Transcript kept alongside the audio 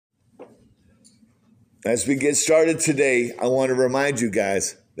As we get started today, I want to remind you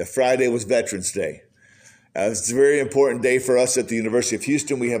guys that Friday was Veterans Day. It's a very important day for us at the University of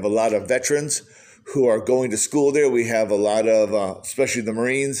Houston. We have a lot of veterans who are going to school there. We have a lot of, especially the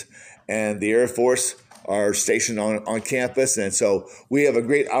Marines and the Air Force are stationed on campus. And so we have a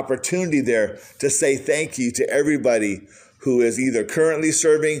great opportunity there to say thank you to everybody who is either currently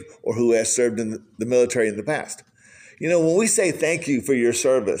serving or who has served in the military in the past. You know, when we say thank you for your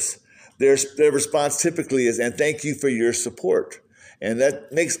service, their response typically is, and thank you for your support. And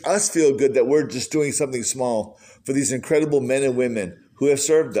that makes us feel good that we're just doing something small for these incredible men and women who have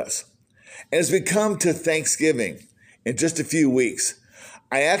served us. And as we come to Thanksgiving in just a few weeks,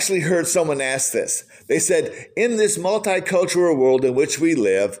 I actually heard someone ask this. They said, in this multicultural world in which we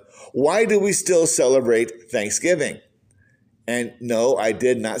live, why do we still celebrate Thanksgiving? And no, I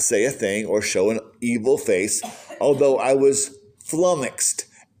did not say a thing or show an evil face, although I was flummoxed,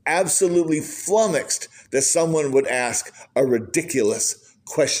 absolutely flummoxed that someone would ask a ridiculous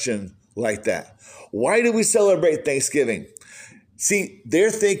question like that. Why do we celebrate Thanksgiving? See, they're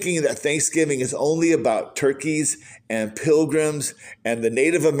thinking that Thanksgiving is only about turkeys and pilgrims and the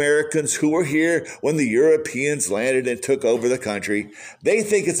Native Americans who were here when the Europeans landed and took over the country. They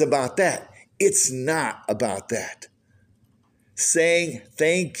think it's about that. It's not about that. Saying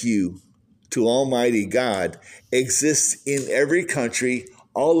thank you to Almighty God exists in every country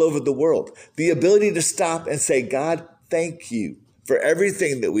all over the world. The ability to stop and say, God, thank you for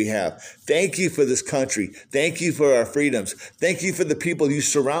everything that we have. Thank you for this country. Thank you for our freedoms. Thank you for the people you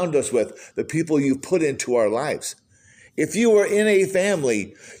surround us with, the people you put into our lives. If you are in a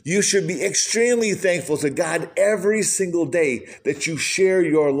family, you should be extremely thankful to God every single day that you share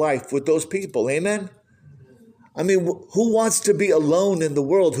your life with those people. Amen? I mean, who wants to be alone in the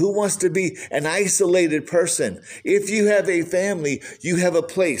world? Who wants to be an isolated person? If you have a family, you have a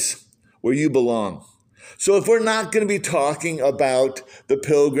place where you belong. So if we're not going to be talking about the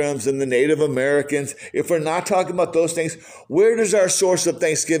Pilgrims and the Native Americans, if we're not talking about those things, where does our source of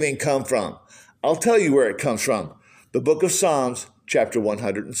Thanksgiving come from? I'll tell you where it comes from. The book of Psalms, chapter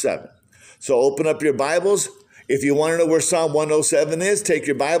 107. So open up your Bibles. If you want to know where Psalm 107 is, take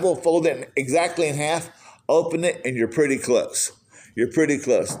your Bible, fold it exactly in half, open it, and you're pretty close. You're pretty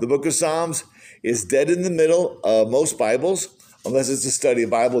close. The book of Psalms is dead in the middle of most Bibles. Unless it's a study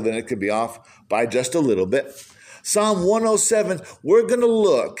Bible, then it could be off by just a little bit. Psalm 107, we're going to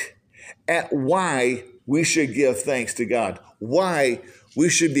look at why we should give thanks to God, why we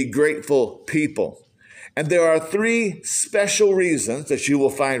should be grateful people. And there are three special reasons that you will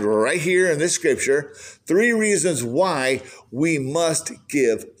find right here in this scripture, three reasons why we must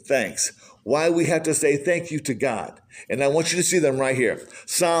give thanks, why we have to say thank you to God. And I want you to see them right here.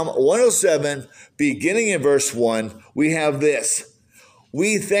 Psalm 107, beginning in verse 1, we have this.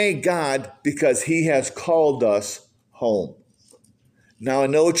 We thank God because he has called us home. Now I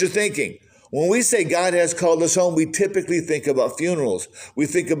know what you're thinking. When we say God has called us home, we typically think about funerals. We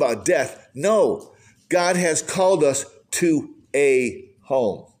think about death. No, God has called us to a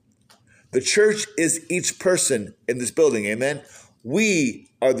home. The church is each person in this building, amen? We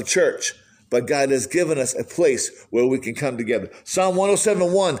are the church, but God has given us a place where we can come together. Psalm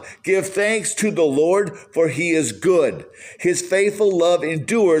 107:1, give thanks to the Lord, for he is good. His faithful love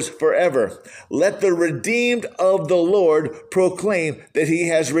endures forever. Let the redeemed of the Lord proclaim that he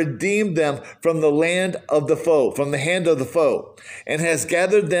has redeemed them from the land of the foe, from the hand of the foe, and has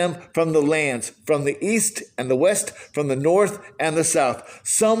gathered them from the lands, from the east and the west, from the north and the south.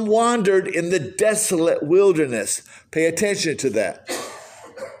 Some wandered in the desolate wilderness. Pay attention to that.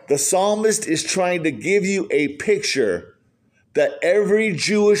 The psalmist is trying to give you a picture that every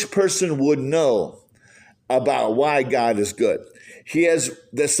Jewish person would know about why God is good.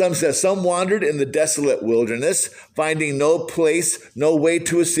 Some wandered in the desolate wilderness, finding no place, no way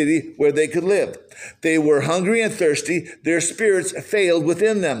to a city where they could live. They were hungry and thirsty. Their spirits failed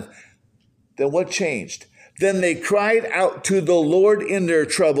within them. Then what changed? Then they cried out to the Lord in their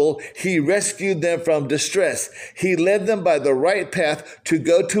trouble. He rescued them from distress. He led them by the right path to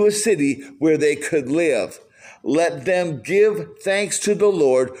go to a city where they could live. Let them give thanks to the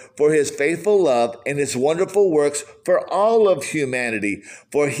Lord for his faithful love and his wonderful works for all of humanity.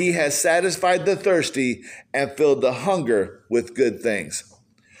 For he has satisfied the thirsty and filled the hunger with good things.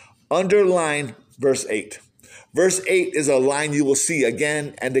 Underline verse 8. Verse 8 is a line you will see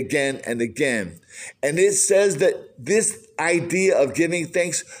again and again and again. And it says that this idea of giving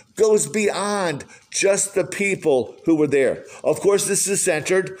thanks goes beyond just the people who were there. Of course, this is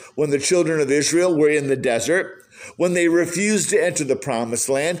centered when the children of Israel were in the desert, when they refused to enter the promised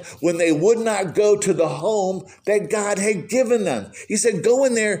land, when they would not go to the home that God had given them. He said, go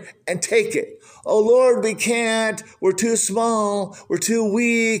in there and take it. Oh, Lord, we can't. We're too small. We're too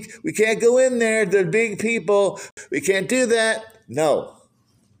weak. We can't go in there. They're big people. We can't do that. No.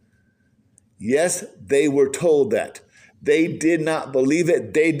 Yes, they were told that. They did not believe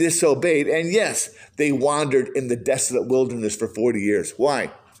it. They disobeyed. And yes, they wandered in the desolate wilderness for 40 years.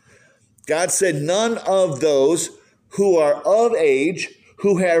 Why? God said, none of those who are of age,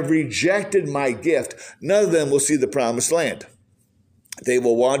 who have rejected my gift, none of them will see the promised land. They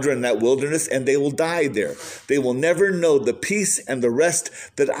will wander in that wilderness and they will die there. They will never know the peace and the rest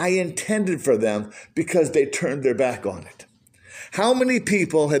that I intended for them because they turned their back on it. How many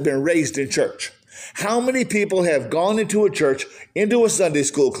people have been raised in church? How many people have gone into a church, into a Sunday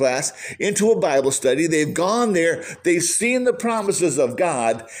school class, into a Bible study? They've gone there, they've seen the promises of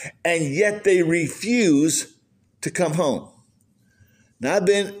God, and yet they refuse to come home. Now, I've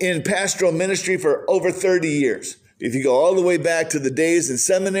been in pastoral ministry for over 30 years. If you go all the way back to the days in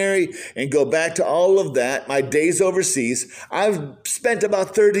seminary and go back to all of that, my days overseas, I've spent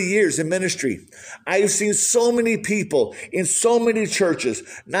about 30 years in ministry. I've seen so many people in so many churches,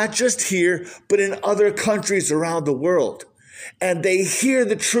 not just here, but in other countries around the world. And they hear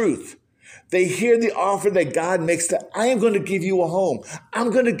the truth. They hear the offer that God makes that I am going to give you a home.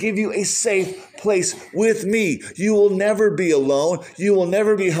 I'm going to give you a safe place with me. You will never be alone. You will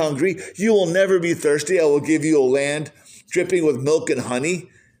never be hungry. You will never be thirsty. I will give you a land dripping with milk and honey.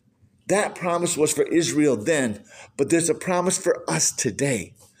 That promise was for Israel then, but there's a promise for us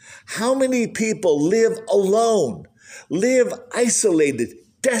today. How many people live alone, live isolated,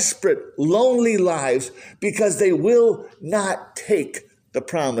 desperate, lonely lives because they will not take the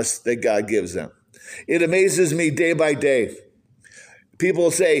promise that God gives them? It amazes me day by day.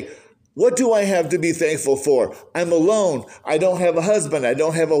 People say, what do I have to be thankful for? I'm alone. I don't have a husband. I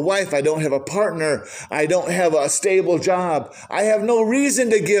don't have a wife. I don't have a partner. I don't have a stable job. I have no reason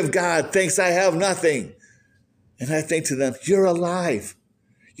to give God thanks. I have nothing. And I think to them, you're alive.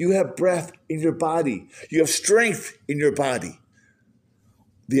 You have breath in your body. You have strength in your body.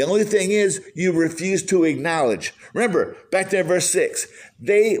 The only thing is you refuse to acknowledge. Remember, back there in verse 6,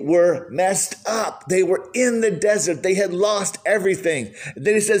 they were messed up. They were in the desert. They had lost everything. And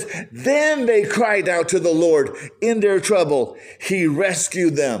then he says, then they cried out to the Lord in their trouble. He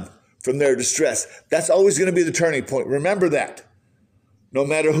rescued them from their distress. That's always going to be the turning point. Remember that. No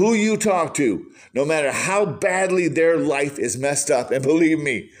matter who you talk to, no matter how badly their life is messed up, and believe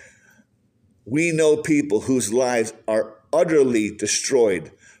me, we know people whose lives are utterly destroyed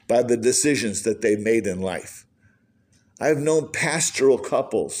by the decisions that they made in life. I've known pastoral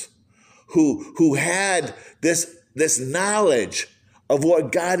couples who had this knowledge of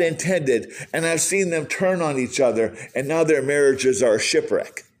what God intended, and I've seen them turn on each other, and now their marriages are a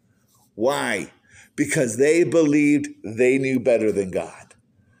shipwreck. Why? Because they believed they knew better than God.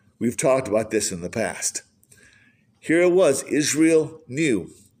 We've talked about this in the past. Here it was, Israel knew,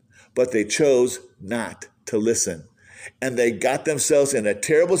 but they chose not to listen. And they got themselves in a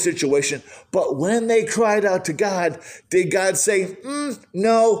terrible situation. But when they cried out to God, did God say,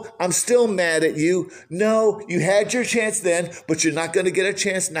 no, I'm still mad at you. No, you had your chance then, but you're not going to get a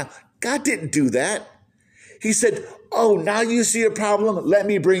chance now. God didn't do that. He said, oh, now you see a problem? Let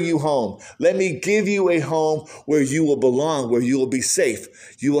me bring you home. Let me give you a home where you will belong, where you will be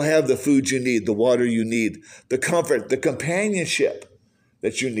safe. You will have the food you need, the water you need, the comfort, the companionship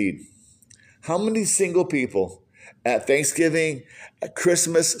that you need. How many single people at Thanksgiving, at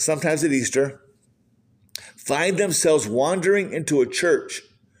Christmas, sometimes at Easter, find themselves wandering into a church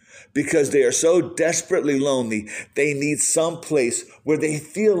because they are so desperately lonely, they need some place where they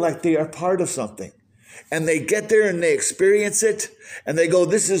feel like they are part of something. And they get there and they experience it, and they go,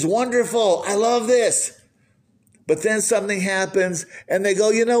 this is wonderful, I love this. But then something happens, and they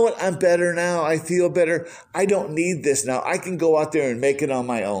go, you know what, I'm better now, I feel better, I don't need this now, I can go out there and make it on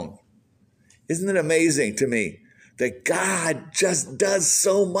my own. Isn't it amazing to me that God just does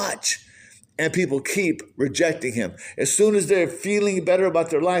so much and people keep rejecting him? As soon as they're feeling better about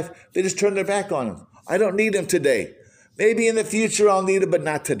their life, they just turn their back on him. I don't need him today. Maybe in the future I'll need him, but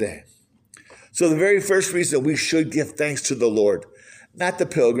not today. So the very first reason we should give thanks to the Lord, not the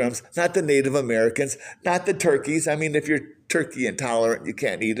Pilgrims, not the Native Americans, not the turkeys. I mean, if you're turkey intolerant, you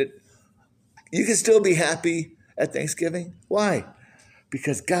can't eat it. You can still be happy at Thanksgiving. Why?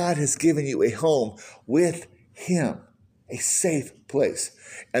 Because God has given you a home with him, a safe place.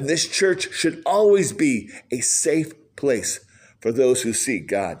 And this church should always be a safe place for those who seek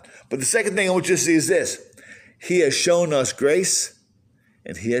God. But the second thing I want you to see is this. He has shown us grace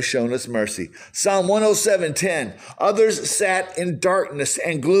and he has shown us mercy. Psalm 107:10. Others sat in darkness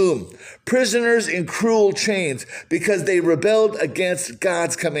and gloom, prisoners in cruel chains, because they rebelled against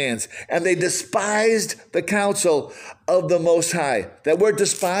God's commands, and they despised the counsel of the Most High. That word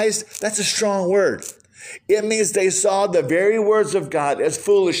despised, that's a strong word. It means they saw the very words of God as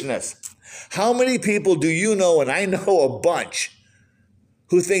foolishness. How many people do you know, and I know a bunch,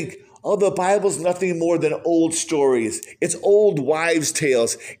 who think, oh, the Bible's nothing more than old stories. It's old wives'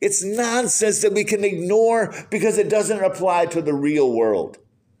 tales. It's nonsense that we can ignore because it doesn't apply to the real world.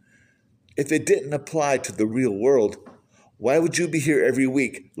 If it didn't apply to the real world, why would you be here every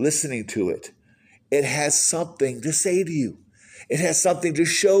week listening to it? It has something to say to you. It has something to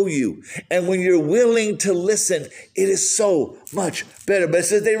show you. And when you're willing to listen, it is so much better. But it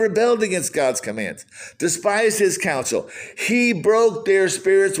says they rebelled against God's commands, despised his counsel. He broke their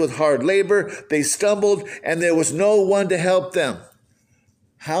spirits with hard labor. They stumbled, and there was no one to help them.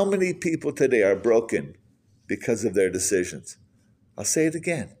 How many people today are broken because of their decisions? I'll say it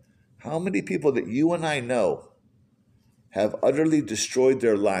again. How many people that you and I know have utterly destroyed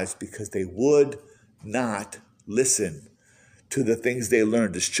their lives because they would not listen to the things they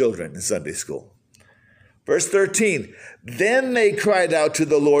learned as children in Sunday school? Verse 13, then they cried out to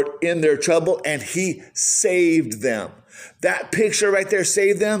the Lord in their trouble, and he saved them. That picture right there,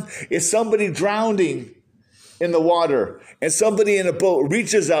 save them, is somebody drowning in the water, and somebody in a boat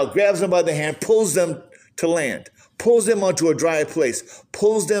reaches out, grabs them by the hand, pulls them to land, pulls them onto a dry place,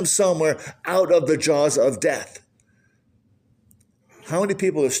 pulls them somewhere out of the jaws of death. How many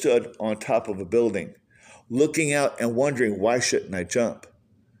people have stood on top of a building looking out and wondering, why shouldn't I jump?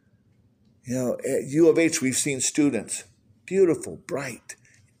 You know, at U of H, we've seen students, beautiful, bright,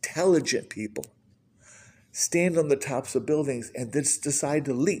 intelligent people, stand on the tops of buildings and then decide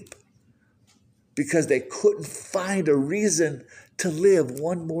to leap because they couldn't find a reason to live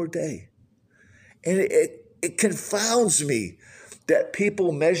one more day. And it confounds me that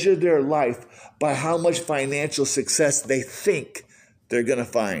people measure their life by how much financial success they think they're going to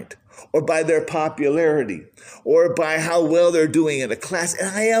find, or by their popularity, or by how well they're doing in a class. And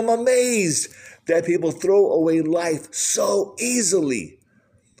I am amazed that people throw away life so easily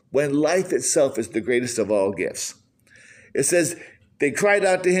when life itself is the greatest of all gifts. It says, they cried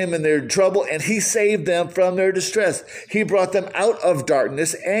out to him in their trouble, and he saved them from their distress. He brought them out of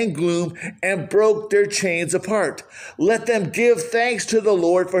darkness and gloom and broke their chains apart. Let them give thanks to the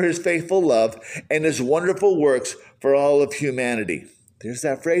Lord for his faithful love and his wonderful works for all of humanity. There's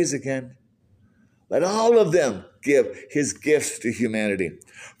that phrase again. Let all of them give his gifts to humanity.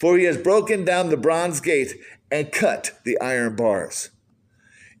 For he has broken down the bronze gate and cut the iron bars.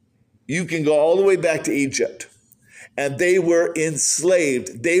 You can go all the way back to Egypt. And they were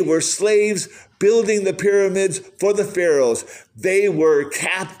enslaved. They were slaves building the pyramids for the pharaohs. They were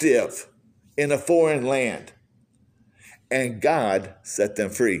captive in a foreign land. And God set them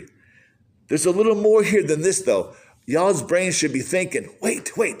free. There's a little more here than this, though. Y'all's brains should be thinking,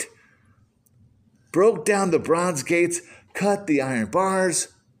 wait. Broke down the bronze gates, cut the iron bars.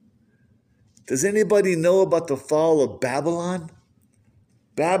 Does anybody know about the fall of Babylon?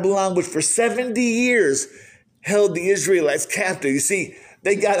 Babylon, which for 70 years held the Israelites captive. You see,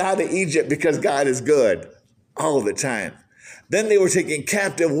 they got out of Egypt because God is good all the time. Then they were taken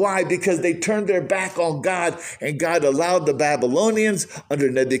captive. Why? Because they turned their back on God, and God allowed the Babylonians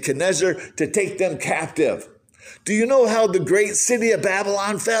under Nebuchadnezzar to take them captive. Do you know how the great city of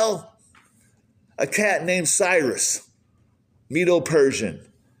Babylon fell? A cat named Cyrus, Medo-Persian.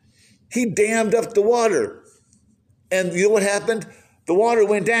 He dammed up the water. And you know what happened? The water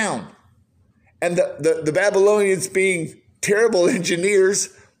went down. And the Babylonians, being terrible engineers,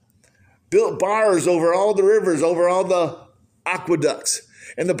 built bars over all the rivers, over all the aqueducts.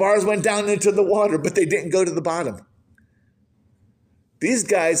 And the bars went down into the water, but they didn't go to the bottom. These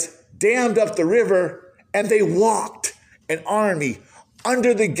guys dammed up the river, and they walked an army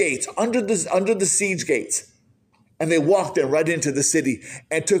under the gates, under the siege gates. And they walked them right into the city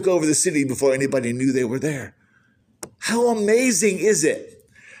and took over the city before anybody knew they were there. How amazing is it?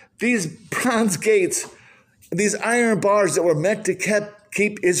 These bronze gates, these iron bars that were meant to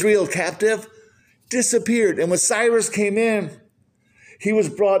keep Israel captive, disappeared. And when Cyrus came in, he was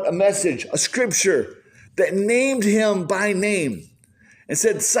brought a message, a scripture that named him by name and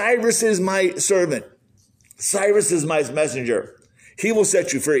said, Cyrus is my servant. Cyrus is my messenger. He will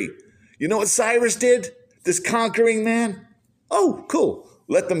set you free. You know what Cyrus did? This conquering man? Oh, cool.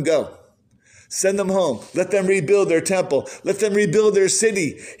 Let them go. Send them home. Let them rebuild their temple. Let them rebuild their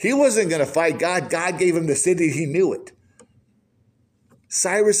city. He wasn't going to fight God. God gave him the city. He knew it.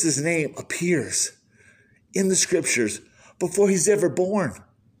 Cyrus's name appears in the scriptures before he's ever born.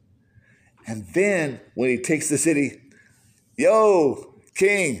 And then when he takes the city, yo,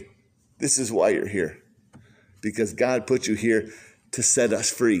 king, this is why you're here. Because God put you here to set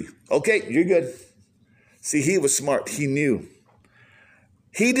us free. Okay, you're good. See, he was smart. He knew.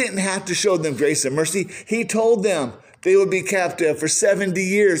 He didn't have to show them grace and mercy. He told them they would be captive for 70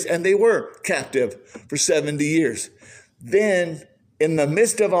 years, and they were captive for 70 years. Then, in the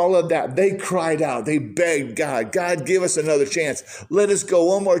midst of all of that, they cried out. They begged God, God, give us another chance. Let us go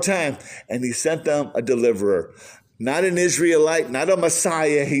one more time. And he sent them a deliverer. Not an Israelite, not a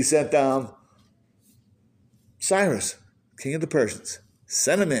Messiah. He sent them Cyrus, king of the Persians.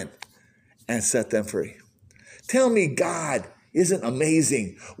 Sent them in and set them free. Tell me God isn't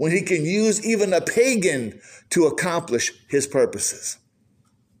amazing when he can use even a pagan to accomplish his purposes.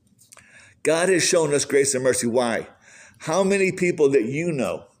 God has shown us grace and mercy. Why? How many people that you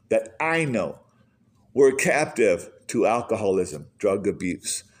know, that I know, were captive to alcoholism, drug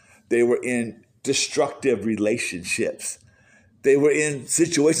abuse? They were in destructive relationships. They were in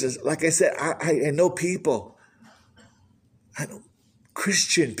situations, like I said, I know people, I know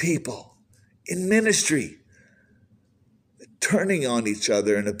Christian people in ministry turning on each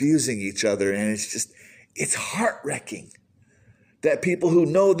other and abusing each other. And it's heart-wrenching that people who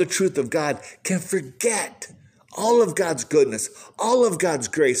know the truth of God can forget all of God's goodness, all of God's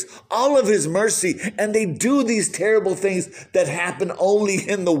grace, all of his mercy, and they do these terrible things that happen only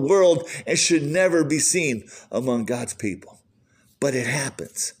in the world and should never be seen among God's people. But it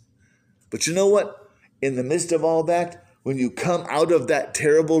happens. But you know what? In the midst of all that, when you come out of that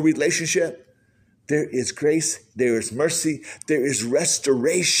terrible relationship, there is grace, there is mercy, there is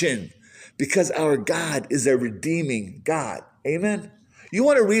restoration, because our God is a redeeming God. Amen? You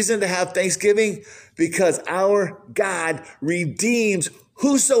want a reason to have Thanksgiving? Because our God redeems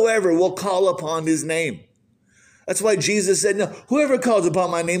whosoever will call upon his name. That's why Jesus said, no, whoever calls upon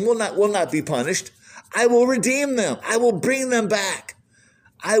my name will not be punished. I will redeem them. I will bring them back.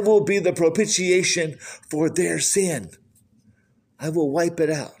 I will be the propitiation for their sin. I will wipe it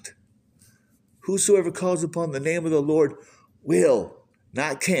out. Whosoever calls upon the name of the Lord will,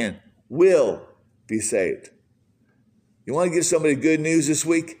 not can, will be saved. You want to give somebody good news this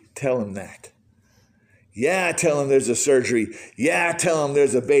week? Tell them that. Yeah, tell them there's a surgery. Yeah, tell them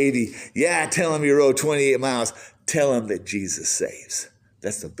there's a baby. Yeah, tell them you rode 28 miles. Tell them that Jesus saves.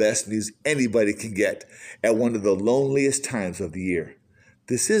 That's the best news anybody can get at one of the loneliest times of the year.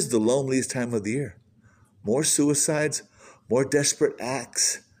 This is the loneliest time of the year. More suicides, more desperate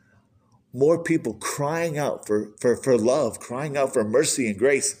acts, more people crying out for love, crying out for mercy and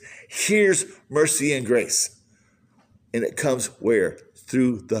grace. Here's mercy and grace. And it comes where?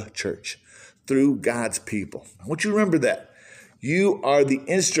 Through the church, through God's people. I want you to remember that. You are the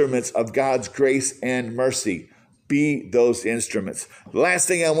instruments of God's grace and mercy. Be those instruments. The last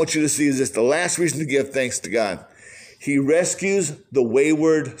thing I want you to see is this, the last reason to give thanks to God. He rescues the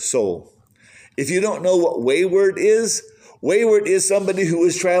wayward soul. If you don't know what wayward is somebody who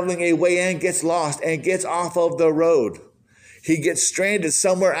is traveling a way and gets lost and gets off of the road. He gets stranded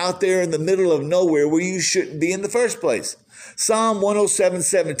somewhere out there in the middle of nowhere where you shouldn't be in the first place. Psalm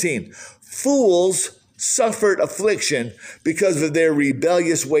 107:17. Fools suffered affliction because of their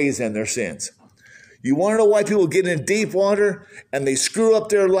rebellious ways and their sins. You want to know why people get in deep water and they screw up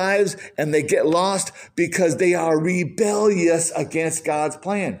their lives and they get lost? Because they are rebellious against God's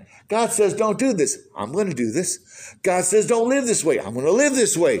plan. God says, don't do this. I'm going to do this. God says, don't live this way. I'm going to live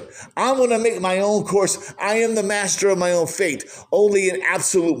this way. I'm going to make my own course. I am the master of my own fate. Only an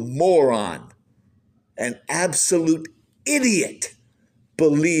absolute moron, an absolute idiot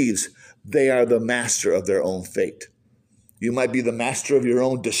believes they are the master of their own fate. You might be the master of your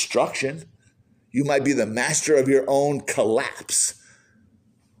own destruction. You might be the master of your own collapse.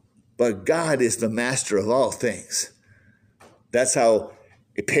 But God is the master of all things. That's how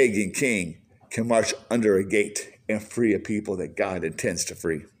a pagan king can march under a gate and free a people that God intends to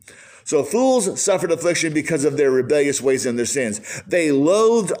free. So fools suffered affliction because of their rebellious ways and their sins. They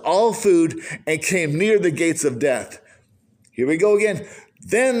loathed all food and came near the gates of death. Here we go again.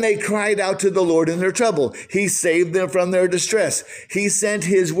 Then they cried out to the Lord in their trouble. He saved them from their distress. He sent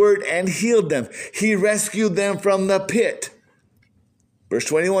his word and healed them. He rescued them from the pit. Verse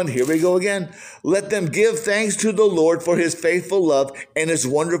 21, here we go again. Let them give thanks to the Lord for his faithful love and his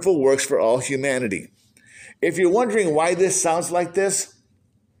wonderful works for all humanity. If you're wondering why this sounds like this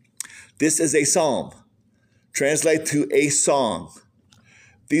is a psalm. Translate to a song.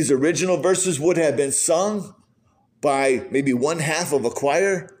 These original verses would have been sung by maybe one half of a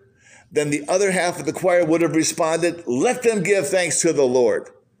choir. Then the other half of the choir would have responded, let them give thanks to the Lord.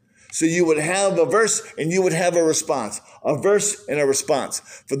 So you would have a verse and you would have a response. A verse and a response.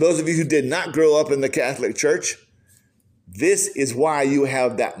 For those of you who did not grow up in the Catholic Church, this is why you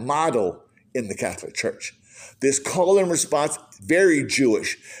have that model in the Catholic Church. This call and response, very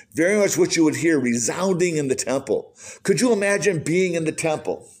Jewish, very much what you would hear resounding in the temple. Could you imagine being in the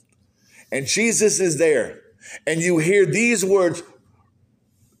temple and Jesus is there and you hear these words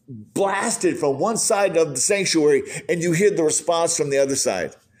blasted from one side of the sanctuary and you hear the response from the other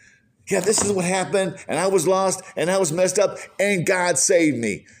side? Yeah, this is what happened, and I was lost, and I was messed up, and God saved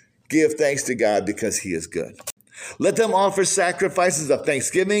me. Give thanks to God because he is good. Let them offer sacrifices of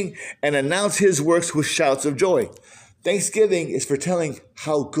thanksgiving and announce his works with shouts of joy. Thanksgiving is for telling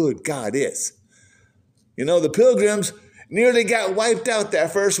how good God is. You know, the Pilgrims nearly got wiped out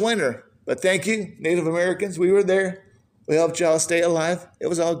that first winter, but thank you, Native Americans. We were there. We helped y'all stay alive. It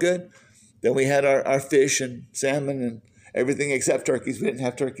was all good. Then we had our fish and salmon and everything except turkeys. We didn't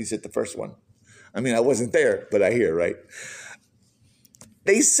have turkeys at the first one. I mean, I wasn't there, but I hear, right?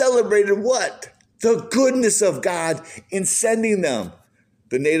 They celebrated what? The goodness of God in sending them,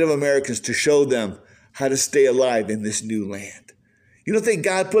 the Native Americans, to show them how to stay alive in this new land. You don't think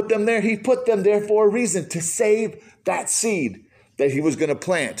God put them there? He put them there for a reason, to save that seed that he was going to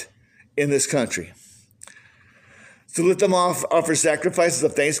plant in this country. So let them offer sacrifices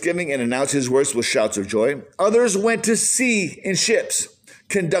of thanksgiving and announce his works with shouts of joy. Others went to sea in ships,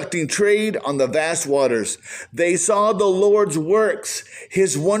 conducting trade on the vast waters. They saw the Lord's works,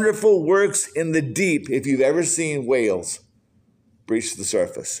 his wonderful works in the deep. If you've ever seen whales breach the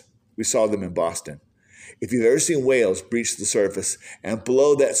surface, we saw them in Boston. If you've ever seen whales breach the surface and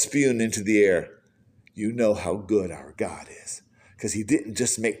blow that spume into the air, you know how good our God is, because he didn't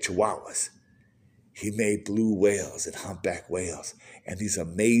just make chihuahuas. He made blue whales and humpback whales and these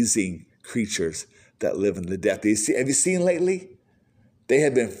amazing creatures that live in the depth. Have you seen lately? They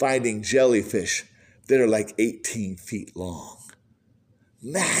have been finding jellyfish that are like 18 feet long.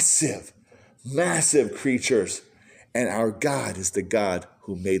 Massive, massive creatures. And our God is the God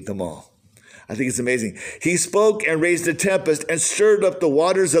who made them all. I think it's amazing. He spoke and raised a tempest and stirred up the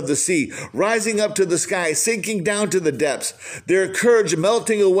waters of the sea, rising up to the sky, sinking down to the depths. Their courage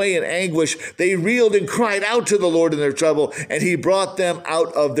melting away in anguish, they reeled and cried out to the Lord in their trouble, and he brought them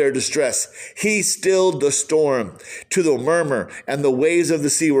out of their distress. He stilled the storm to the murmur, and the waves of the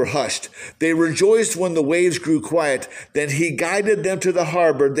sea were hushed. They rejoiced when the waves grew quiet. Then he guided them to the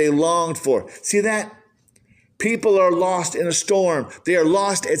harbor they longed for. See that? People are lost in a storm. They are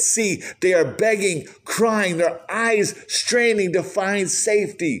lost at sea. They are begging, crying, their eyes straining to find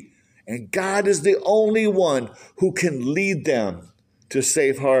safety. And God is the only one who can lead them to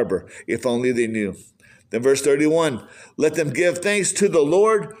safe harbor, if only they knew. Then verse 31, let them give thanks to the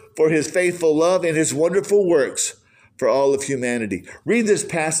Lord for his faithful love and his wonderful works for all of humanity. Read this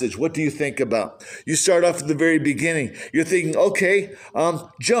passage. What do you think about? You start off at the very beginning. You're thinking, okay,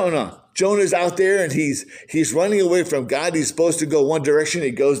 Jonah's out there and he's running away from God. He's supposed to go one direction. He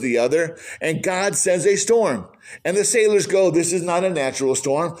goes the other. And God sends a storm. And the sailors go, this is not a natural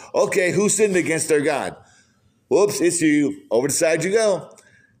storm. Okay, who sinned against their God? Whoops, it's you. Over the side you go.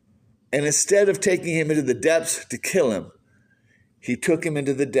 And instead of taking him into the depths to kill him, he took him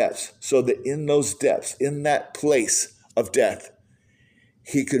into the depths so that in those depths, in that place of death,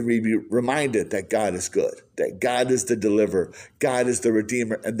 he could be reminded that God is good, that God is the deliverer, God is the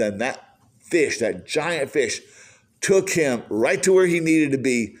redeemer. And then that fish, that giant fish, took him right to where he needed to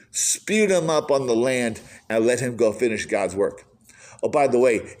be, spewed him up on the land, and let him go finish God's work. Oh, by the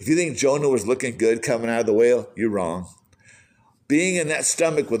way, if you think Jonah was looking good coming out of the whale, you're wrong. Being in that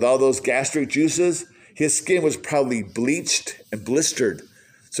stomach with all those gastric juices, his skin was probably bleached and blistered.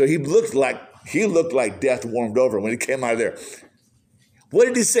 So he looked like death warmed over when he came out of there. What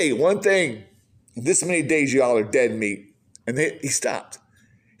did he say? One thing, this many days y'all are dead meat. And he stopped.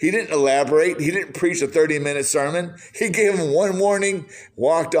 He didn't elaborate. He didn't preach a 30-minute sermon. He gave him one warning,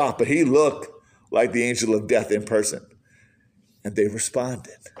 walked off, but he looked like the angel of death in person. And they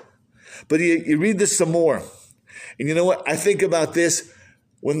responded. But you read this some more. And you know what? I think about this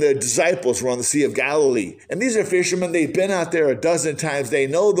when the disciples were on the Sea of Galilee. And these are fishermen. They've been out there a dozen times. They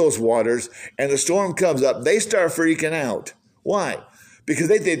know those waters. And the storm comes up. They start freaking out. Why? Because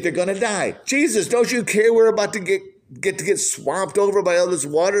they think they're going to die. Jesus, don't you care we're about to get swamped over by all this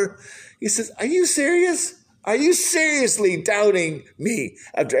water? He says, are you serious? Are you seriously doubting me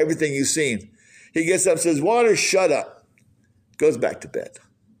after everything you've seen? He gets up and says, water, shut up. Goes back to bed.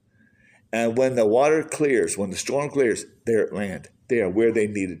 And when the water clears, when the storm clears, they're at land. They are where they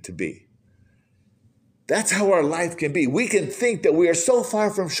needed to be. That's how our life can be. We can think that we are so far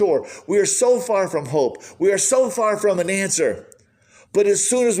from shore. We are so far from hope. We are so far from an answer. But as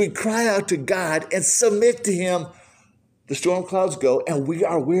soon as we cry out to God and submit to him, the storm clouds go and we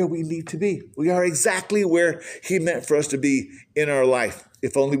are where we need to be. We are exactly where he meant for us to be in our life,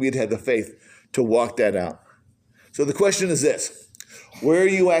 if only we'd had the faith to walk that out. So the question is this: where are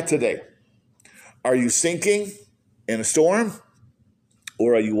you at today? Are you sinking in a storm,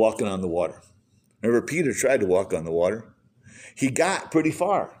 or are you walking on the water? Remember, Peter tried to walk on the water. He got pretty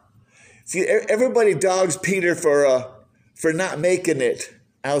far. See, everybody dogs Peter for not making it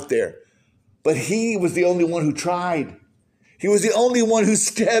out there. But he was the only one who tried. He was the only one who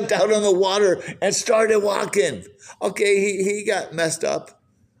stepped out on the water and started walking. Okay, he got messed up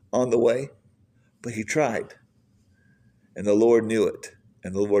on the way, but he tried. And the Lord knew it,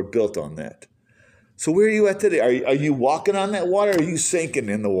 and the Lord built on that. So where are you at today? Are you walking on that water, or are you sinking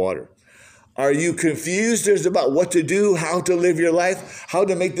in the water? Are you confused as about what to do, how to live your life, how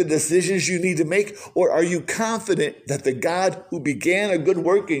to make the decisions you need to make? Or are you confident that the God who began a good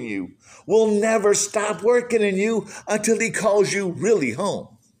work in you will never stop working in you until he calls you really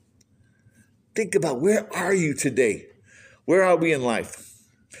home? Think about, where are you today? Where are we in life?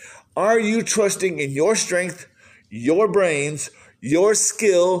 Are you trusting in your strength, your brains, your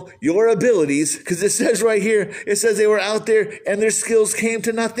skill, your abilities? Because it says right here, it says they were out there and their skills came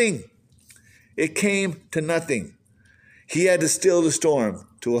to nothing. It came to nothing. He had to still the storm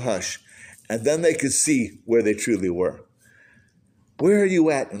to a hush, and then they could see where they truly were. Where are you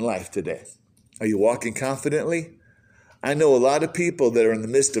at in life today? Are you walking confidently? I know a lot of people that are in the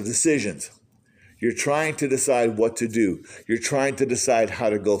midst of decisions. You're trying to decide what to do. You're trying to decide how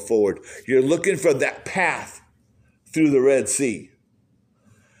to go forward. You're looking for that path through the Red Sea.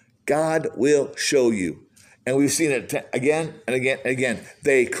 God will show you. And we've seen it again and again and again.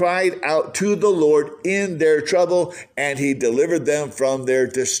 They cried out to the Lord in their trouble, and he delivered them from their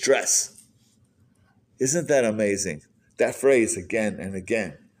distress. Isn't that amazing? That phrase again and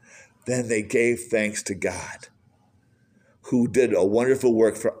again. Then they gave thanks to God, who did a wonderful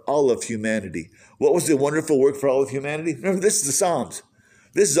work for all of humanity. What was the wonderful work for all of humanity? Remember, this is the Psalms.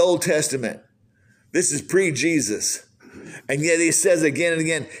 This is Old Testament. This is pre-Jesus. And yet he says again and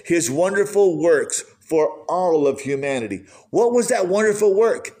again, his wonderful works for all of humanity. What was that wonderful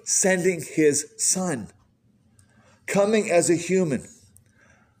work? Sending his son. Coming as a human.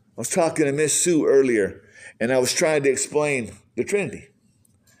 I was talking to Miss Sue earlier, and I was trying to explain the Trinity.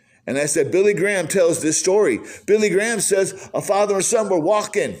 And I said, Billy Graham tells this story. Billy Graham says a father and son were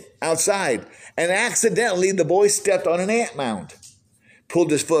walking outside, and accidentally the boy stepped on an ant mound.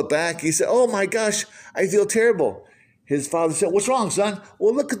 Pulled his foot back. He said, oh my gosh, I feel terrible. His father said, what's wrong, son?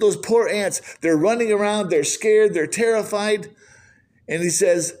 Well, look at those poor ants. They're running around. They're scared. They're terrified. And he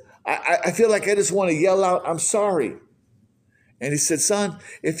says, I feel like I just want to yell out, I'm sorry. And he said, son,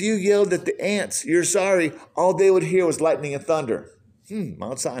 if you yelled at the ants, you're sorry, all they would hear was lightning and thunder.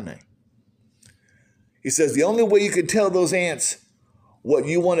 Mount Sinai. He says, the only way you can tell those ants what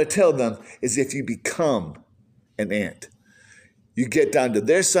you want to tell them is if you become an ant. You get down to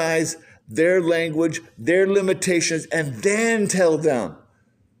their size, their language, their limitations, and then tell them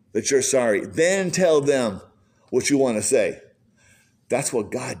that you're sorry. Then tell them what you want to say. That's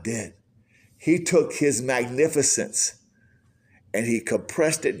what God did. He took his magnificence and he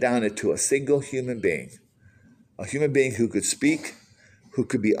compressed it down into a single human being who could speak, who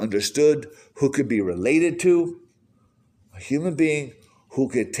could be understood, who could be related to, a human being who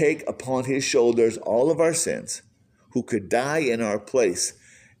could take upon his shoulders all of our sins, who could die in our place,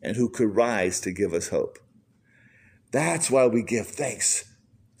 and who could rise to give us hope. That's why we give thanks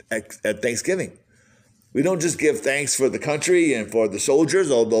at Thanksgiving. We don't just give thanks for the country and for the soldiers,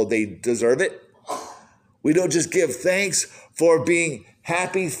 although they deserve it. We don't just give thanks for being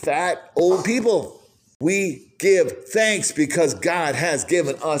happy, fat, old people. We give thanks because God has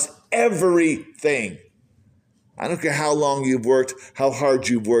given us everything. I don't care how long you've worked, how hard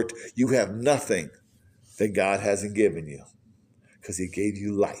you've worked, you have nothing that God hasn't given you. Because he gave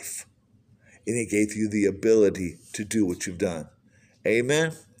you life. And he gave you the ability to do what you've done.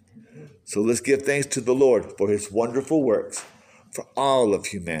 Amen? So let's give thanks to the Lord for his wonderful works for all of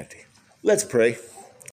humanity. Let's pray.